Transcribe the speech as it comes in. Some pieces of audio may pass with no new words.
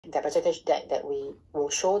the percentage that we will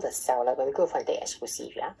show the seller when we go for the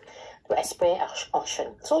exclusive, to explain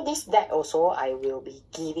auction. So this deck also I will be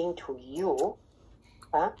giving to you.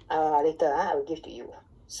 Later I will give to you.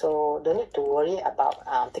 So don't need to worry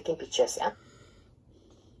about taking pictures.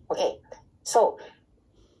 Okay, so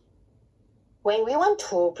when we want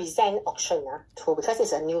to present auction, because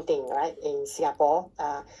it's a new thing, right, in Singapore.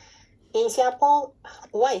 In Singapore,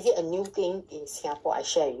 why is it a new thing in Singapore? I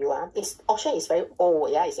share with you. Auction is very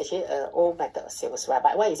old. It's actually an old method of sales, right?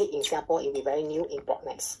 But why is it in Singapore? It will be very new in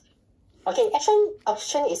Broadnex. Okay,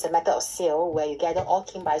 auction is a method of sale where you gather all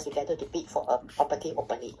keen buyers together to bid for a property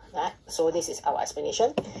openly, right? So this is our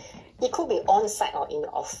explanation. It could be on-site or in the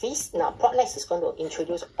office. Now, Broadnex is going to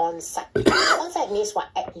introduce on-site. On-site means what?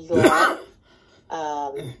 At your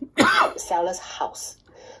seller's house.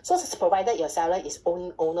 So it's provided your seller is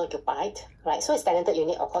owner-occupied, right? So it's tenanted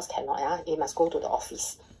unit, of course, cannot. It must go to the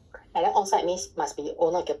office. And then on-site means must be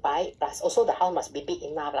owner-occupied, plus also the house must be big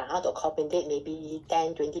enough to accommodate maybe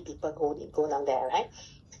 10, 20 people go down there, right?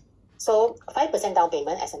 So 5% down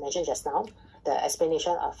payment, as I mentioned just now, the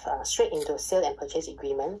explanation of straight into sale and purchase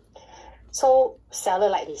agreement. So seller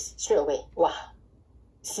like this, straight away, wow,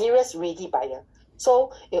 serious ready buyer.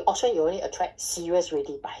 So in auction, you only attract serious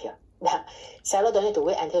ready buyer. Seller don't need to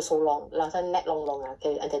wait until so long,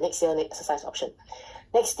 okay, until next year, next exercise option.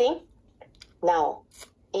 Next thing, now,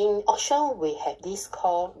 in auction, we have this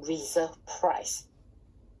called reserve price.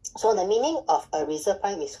 So the meaning of a reserve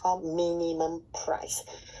price is called minimum price.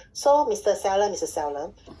 So Mr. Seller,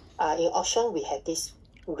 in auction, we have this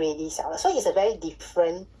ready seller. So it's a very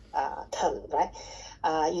different term, right?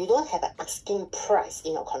 You don't have an asking price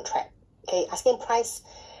in your contract. Okay, asking price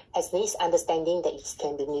has this understanding that it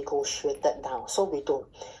can be negotiated down. So we don't.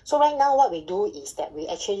 So right now what we do is that we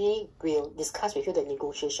actually will discuss with you the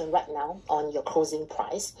negotiation right now on your closing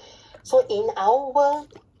price. So in our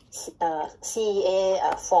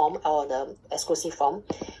CEA form, or the exclusive form,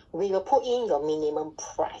 we will put in your minimum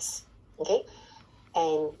price. Okay,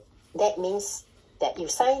 and that means that you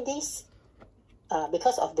sign this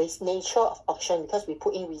because of this nature of auction, because we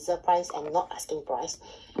put in reserve price and not asking price.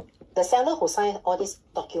 The seller who sign all these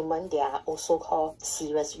documents, they are also called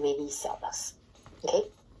serious ready sellers. Okay,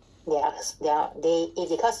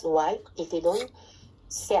 because why? If they don't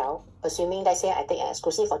sell, assuming let's say I take an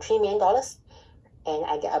exclusive for $3 million, and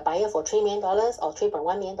I get a buyer for $3 million or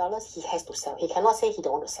 $3.1 million, he has to sell. He cannot say he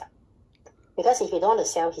don't want to sell, because if he don't want to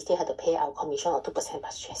sell, he still have to pay our commission of 2%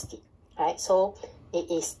 plus GST. Right? So it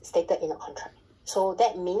is stated in the contract. So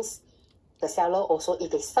that means the seller also, if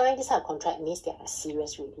they sign this kind of contract, means they are a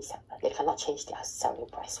serious ready seller. They cannot change their selling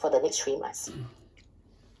price for the next 3 months.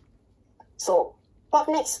 So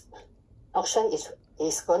Broadnex auction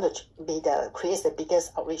is going to be creates the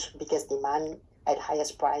biggest outreach, biggest demand at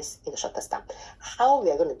highest price in the shortest time. How we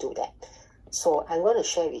are going to do that? So I'm going to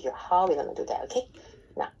share with you how we're going to do that. Okay.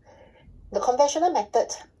 Now, the conventional method,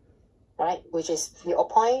 right, which is you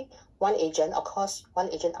appoint one agent, of course, one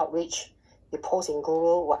agent outreach. You post in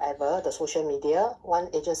Google, whatever, the social media, one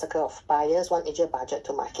agent circle of buyers, one agent budget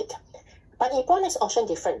to market. But in Broadnex auction,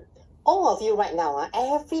 different. All of you right now,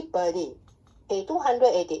 everybody, okay,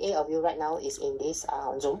 288 of you right now is in this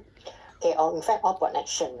Zoom. Okay, or in fact, all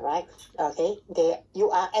Broadnexian, right? Okay, you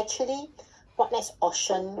are actually Broadnex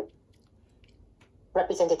auction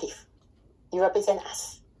representative. You represent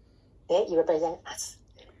us. Okay, you represent us.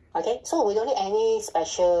 Okay, so we don't need any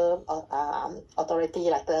special authority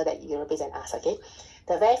letter that you represent us. Okay,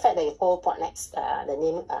 the very fact that you hold Broadnex, the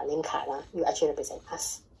name card, you actually represent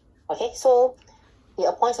us. Okay, so it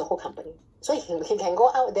appoints the whole company. So you can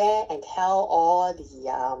go out there and tell all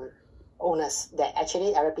the owners that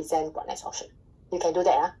actually I represent Broadnex auction. You can do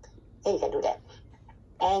that. Okay, you can do that.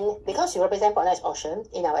 And because you represent Broadnex auction,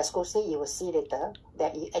 in our exclusive, you will see later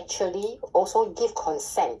that you actually also give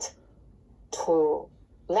consent to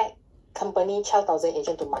let company 12,000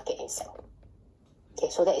 agent to market and sell. Okay,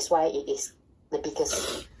 so that is why it is the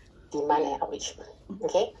biggest demand and outreach.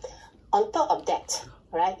 Okay, on top of that,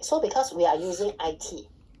 right, so because we are using IT,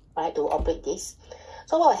 right, to operate this,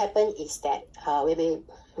 so what will happen is that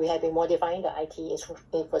we have been modifying the IT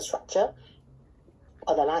infrastructure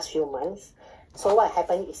for the last few months. So what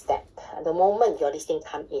happened is that the moment your listing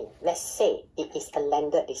come in, let's say it is a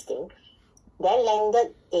landed listing, then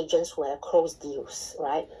landed agents will have closed deals,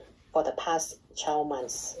 right, for the past 12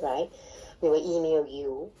 months, right? We will email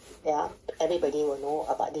you, everybody will know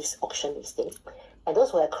about this auction listing. And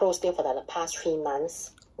those who have closed deal for the past 3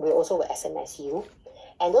 months, we also will SMS you.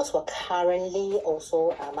 And those who are currently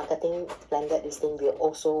also marketing landed listing, we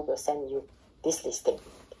also will send you this listing.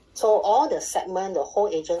 So all the segment, the whole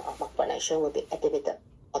agent of market connection will be activated.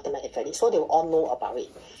 automatically. So they will all know about it.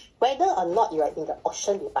 Whether or not you are in the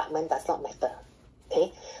auction department does not matter.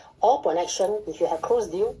 Okay, all production, if you have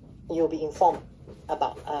closed deal, you'll be informed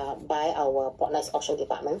about by our Port-Next auction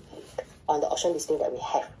department on the auction listing that we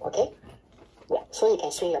have. Okay, yeah, so you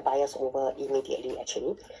can swing your buyers over immediately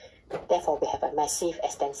actually. Therefore, we have a massive,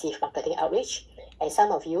 extensive marketing outreach, and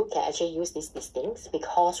some of you can actually use these listings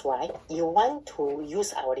because, right, you want to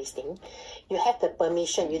use our listing, you have the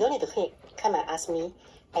permission. You don't need to come and ask me,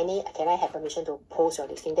 can I have permission to post your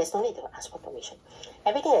listing? There's no need to ask for permission.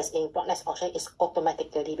 Everything that's in Port-Next auction is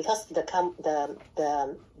automatically, because the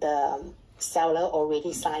seller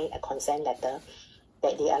already signed a consent letter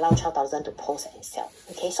that they allow 12,000 to post and sell.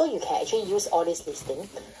 Okay, so you can actually use all these listings,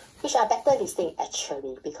 which are better listing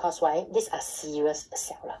actually, because why? These are serious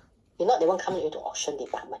seller. You know, they won't come into auction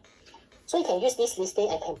department. So you can use this listing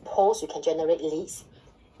and can post, you can generate leads.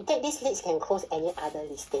 You take these leads, you can close any other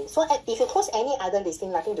listing. So if you close any other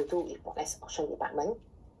listing, nothing to do with Port-Next auction department,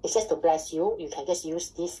 it's just to bless you. You can just use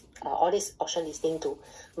this all this auction listing to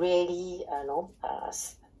really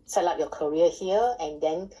set up your career here, and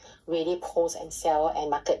then really post and sell and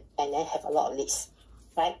market, and then have a lot of leads,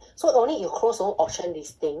 right? So only you close all auction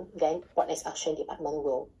listing, then Port-Next auction department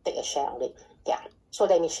will take a share of it. Yeah. So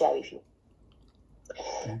let me share with you.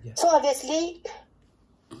 Yeah. So obviously,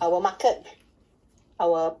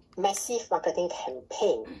 our massive marketing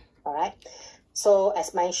campaign, all right? So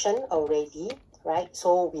as mentioned already, right?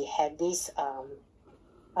 So we have this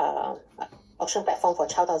auction platform for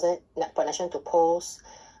 12,000 production to post,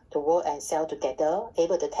 to work and sell together,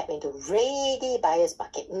 able to tap into ready buyers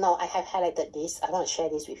market. Now, I have highlighted this. I want to share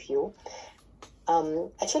this with you.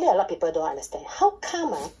 Actually, a lot of people don't understand. How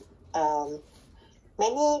come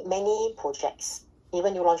many projects,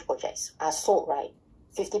 even new launch projects, are sold, right,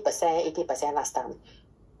 50%, 80% last time,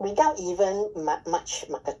 without even much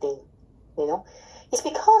marketing, you know? It's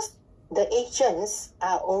because the agents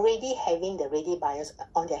are already having the ready buyers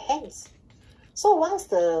on their hands. So once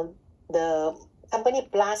the company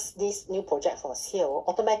blasts this new project for sale,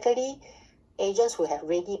 automatically agents who have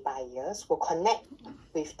ready buyers will connect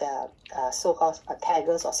with the so-called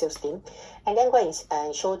taggers or sales team, and then go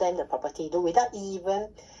and show them the property without even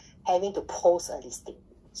having to post a listing.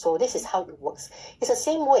 So this is how it works. It's the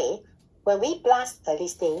same way when we blast a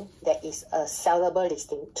listing that is a sellable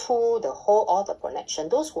listing to all the connection,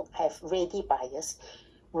 those who have ready buyers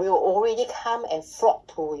will already come and flock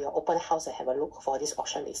to your open house and have a look for this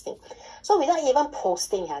auction listing. So without even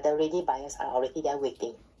posting, the ready buyers are already there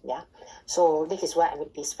waiting. Yeah. So this is why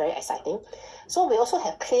it's very exciting. So we also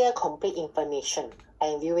have clear, complete information,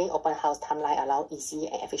 and viewing open house timeline allow easy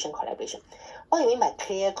and efficient collaboration. What do you mean by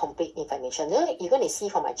clear, complete information? You're going to see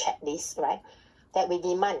from my checklist, right, that we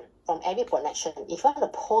demand from every production, if you want to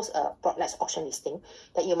post a Port-Next auction listing,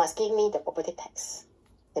 that you must give me the property tax,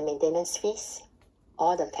 the maintenance fees,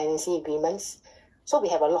 all the tenancy agreements. So we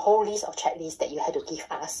have a whole list of checklists that you have to give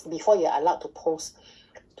us before you're allowed to post,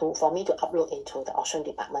 for me to upload into the auction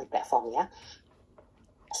department platform. Yeah.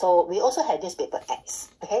 So we also have newspaper ads.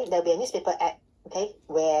 Okay, there'll be a newspaper ad. Okay,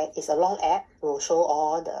 where it's a long ad, will show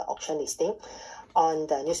all the auction listing on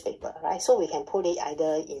the newspaper, right? So we can put it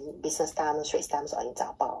either in Business Times, Straits Times, or in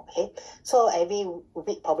Zaobao. Okay, so every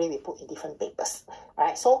week probably we put in different papers,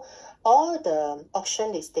 right? So all the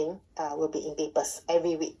auction listing will be in papers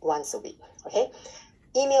every week, once a week. Okay,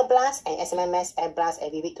 email blast and SMS ad blast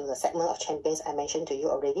every week to the segment of champions I mentioned to you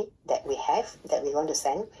already that we have, that we want to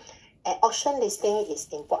send. And auction listing is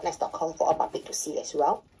in Port-Next.com for all public to see as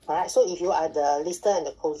well. All right, so if you are the lister and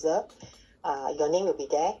the closer, your name will be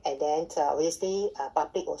there, and then obviously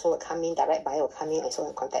public also will come in, direct buyer will come in and so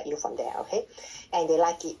will contact you from there. Okay, and they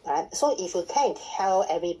like it, right? So if you can tell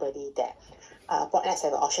everybody that Port-Next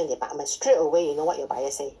have an auction department, straight away you know what your buyer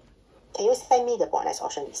say. Can you send me the Port-Next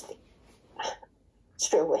auction listing?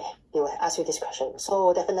 Straight away they will ask you this question.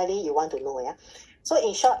 So definitely you want to know. Yeah. So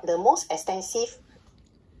in short, the most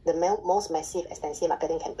massive extensive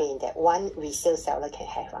marketing campaign that one resale seller can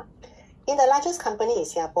have. In the largest company in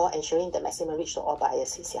Singapore, ensuring the maximum reach to all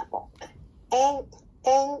buyers in Singapore. And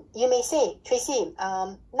you may say, Tracy,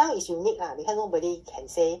 now it's unique because nobody can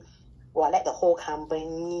say, well, let the whole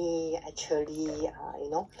company actually,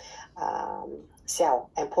 sell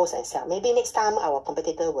and post and sell. Maybe next time our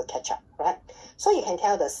competitor will catch up, right? So you can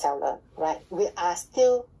tell the seller, right, we are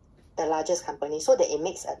still the largest company, so that it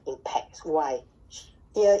makes an impact. Why?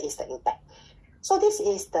 Here is the impact. So this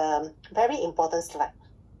is the very important slide,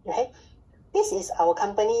 right? This is our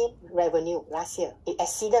company revenue last year. It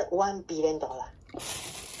exceeded $1 billion. All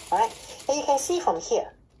right, and you can see from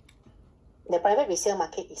here, the private resale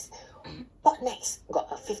market is Botnex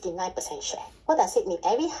got a 59% share. What does it mean?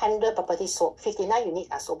 Every 100 properties sold, 59 units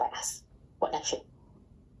are sold by us. Botnex share.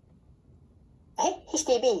 Right?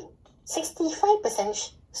 HDB,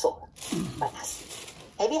 65% sold by us.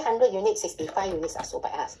 Every 100 units, 65 units are sold by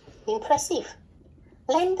us. Impressive.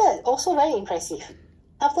 Landed, also very impressive.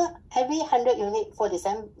 After every 100 unit,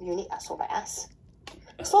 47 units are sold by us.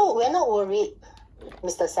 So we're not worried,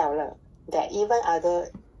 Mr. Seller, that even other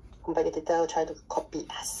competitors try to copy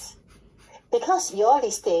us. Because your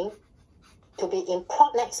listing to be in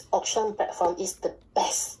Propnex auction platform is the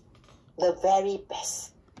best, the very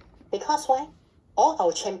best. Because why? All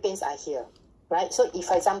our champions are here, right? So if,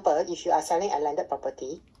 for example, if you are selling a landed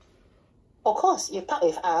property, of course, you part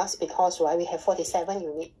with us because, right, we have 47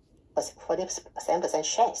 units, 47%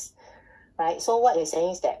 shares, right? So what you're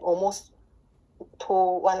saying is that almost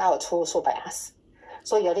 1 out of 2 sold by us.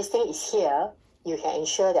 So your listing is here, you can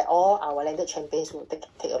ensure that all our landed champions will take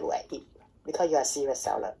a look at it because you are a serious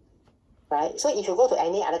seller, right? So if you go to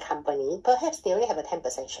any other company, perhaps they only have a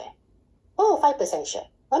 10% share, or 5% share,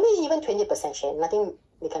 or maybe even 20% share. Nothing,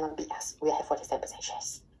 they cannot beat us. We have 47%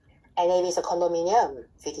 shares. And if it's a condominium,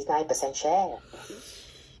 59% share,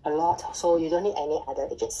 a lot. So you don't need any other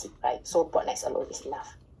agency, right? So Botnex alone is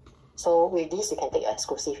enough. So with this, you can take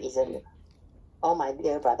exclusive easily. All my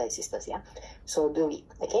dear brothers and sisters, yeah. So do it,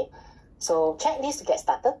 okay? So check this to get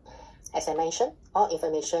started. As I mentioned, all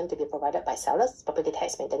information to be provided by sellers, property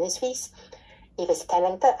tax, maintenance fees. If it's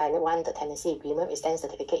tenanted, I want the tenancy agreement with tenant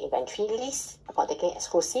certificate, inventory list about taking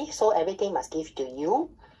exclusive. So everything must give to you,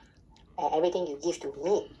 and everything you give to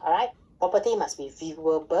me. All right. Property must be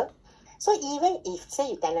viewable. So even if say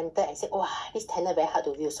you tenanted and say, oh, this tenant very hard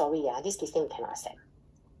to view. Sorry, this listing we cannot accept.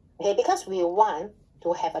 Okay, because we want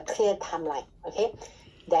to have a clear timeline. Okay,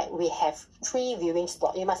 that we have 3 viewing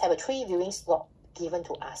slot. You must have a 3 viewing slot given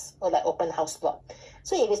to us, or like open house slot.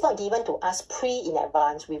 So if it's not given to us in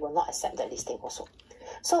advance, we will not accept the listing also.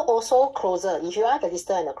 So also closer, if you are the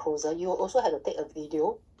lister and the closer, you also have to take a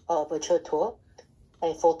video or a virtual tour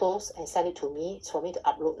and photos and send it to me for me to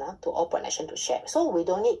upload to all Botnation to share. So we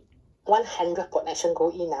don't need 100 Botnation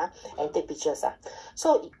go in and take pictures.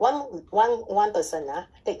 So one person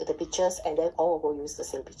take the pictures and then all will go use the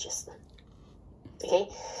same pictures. Okay,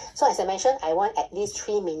 so as I mentioned, I want at least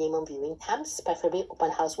 3 minimum viewing times, preferably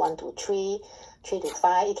open house 1 to 3, 3 to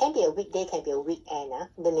 5. It can be a weekday, can be a weekend.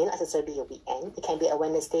 Then not necessarily be a weekend. It can be a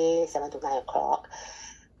Wednesday, 7 to 9 o'clock.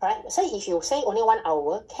 Right? So if you say only 1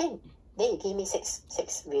 hour, then you give me six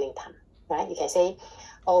viewing time. Right? You can say,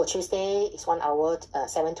 oh, Tuesday is 1 hour,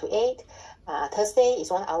 7 to 8. Thursday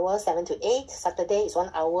is 1 hour, 7 to 8. Saturday is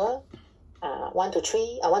 1 hour, 1 to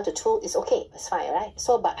 3, 1 to 2 is okay. It's fine, right?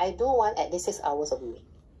 So, but I do want at least 6 hours of viewing.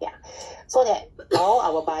 Yeah. So that all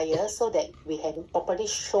our buyers, so that we can properly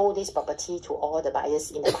show this property to all the buyers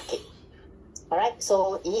in the market. All right.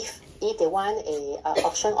 So if they want a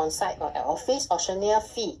auction on site or an office, auctioneer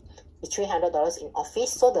fee is $300 in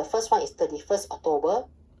office. So the first one is 31st October.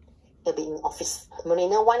 It'll be in office.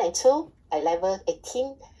 Marina 1 and 2 at level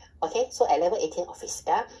 18. Okay. So at level 18 office.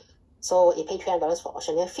 Yeah. So you pay $300 for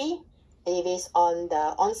auctioneer fee. If it's on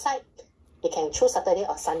the on-site, you can choose Saturday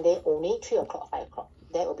or Sunday only, 3 o'clock, 5 o'clock.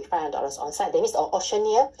 That will be $500 on-site. That means the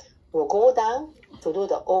auctioneer will go down to do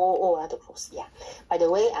the OOO to close. Yeah. By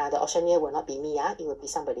the way, the auctioneer will not be me. It will be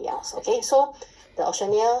somebody else. Okay. So the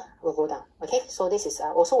auctioneer will go down. Okay. So this is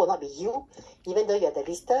also will not be you. Even though you're the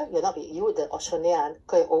lister, you'll not be you, the auctioneer,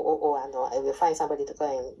 go OOO. No, I will find somebody to go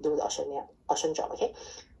and do the auction job. Okay.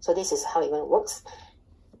 So this is how it works.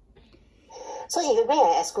 So if you bring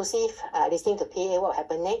an exclusive listing to PA, what will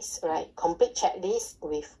happen next, right? Complete checklist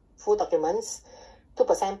with full documents,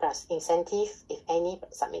 2% plus incentive if any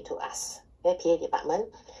submit to us, the PA department.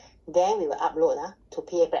 Then we will upload to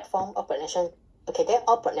PA platform or Botnation. Okay, then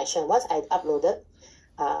all Botnation. Once I uploaded,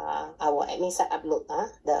 our admin side upload,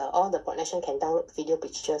 all the Botnation can download video,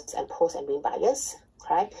 pictures, and post and bring buyers.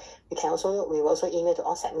 Right? We will also email to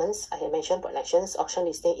all segments. I have mentioned Botnation's auction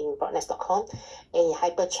listing in Botnex.com and in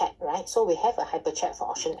HyperChat, right? So we have a HyperChat for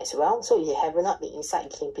auction as well. So if you have not been inside,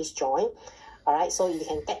 you can please join. All right. So you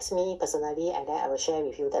can text me personally, and then I will share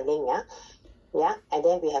with you the link. Yeah. And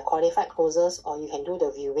then we have qualified closers, or you can do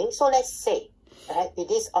the viewing. So let's say, right, with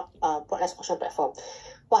this Botnex auction platform.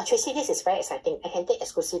 Wow, Tracy, this is very exciting. I can take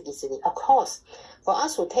exclusive easily. Of course, for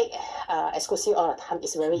us to take exclusive all the time,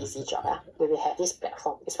 it's a very easy job. We will have this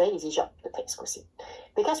platform. It's a very easy job to take exclusive.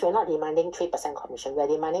 Because we're not demanding 3% commission. We're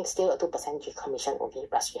demanding still a 2% commission only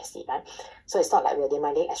plus GST, right? So it's not like we're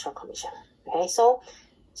demanding extra commission. Okay, so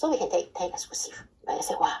we can take 10 exclusive. Like I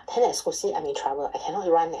said, wow, 10 exclusive, I'm in trouble. I cannot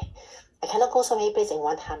run. I cannot go so many places in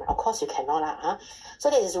one time. Of course, you cannot. Huh? So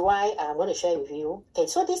that is why I'm going to share with you. Okay,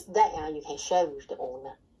 so this deck you can share with the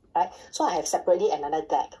owner. Right? So I have separately another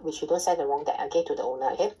deck, which you don't send the wrong deck, okay, to the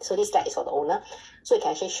owner, okay? So this deck is for the owner. So you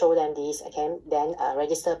can actually show them this, okay? Then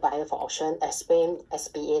register buyer for auction, explain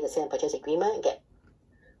SPA, the sale and purchase agreement, get.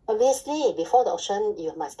 Obviously, before the auction,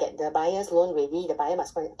 you must get the buyer's loan ready. The buyer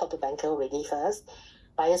must go and talk to banker ready first.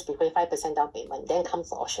 Buyers prepare 5% down payment, then come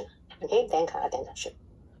for auction, okay? Then auction.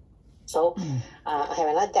 So I have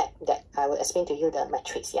another deck that I will explain to you the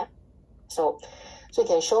metrics, yeah? So you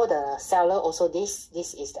can show the seller also this.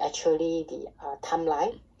 This is actually the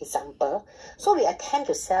timeline example. So we attempt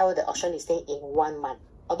to sell the auction listing in 1 month,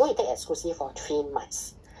 although you take exclusive for 3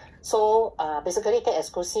 months. So basically take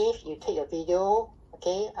exclusive, you take your video,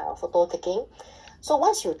 okay, photo taking. So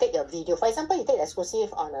once you take your video, for example, you take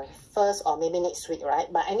exclusive on the first or maybe next week, right?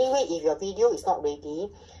 But anyway, if your video is not ready,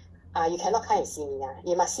 you cannot come and see me.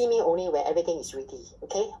 You must see me only when everything is ready,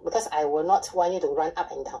 okay? Because I will not want you to run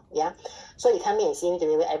up and down, yeah? So you come in and see me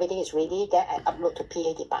when everything is ready, then I upload to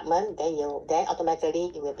PA department, then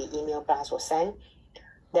automatically it will be email blast will send.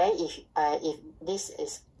 Then if this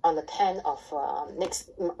is on the 10th of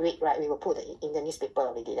next week, right, we will put it in the newspaper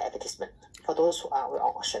already, the advertisement, for those who are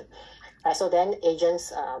on auction. Right, so then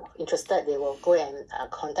agents interested, they will go and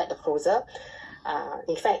contact the closer.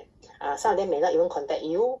 In fact, some of them may not even contact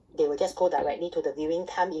you. They will just go directly to the viewing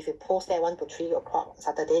time. If you post there 1 to 3 o'clock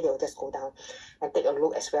Saturday, they will just go down and take a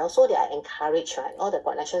look as well. So they are encouraged, right? All the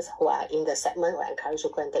connections who are in the segment are encouraged to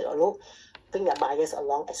go and take a look, bring their buyers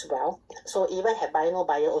along as well. So even have buyer, no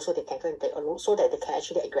buyer, also they can go and take a look so that they can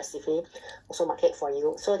actually aggressively also market for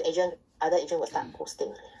you. So the other agent will start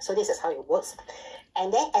posting. So this is how it works.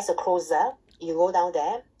 And then as a closer, you go down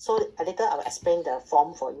there. So later I will explain the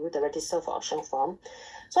form for you, the register for auction form.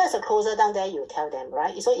 So as a closer down there, you tell them,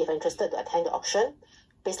 right? So if you're interested to attend the auction,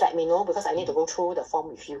 please let me know because I need to go through the form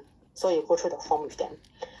with you. So you go through the form with them.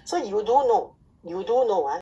 So you do know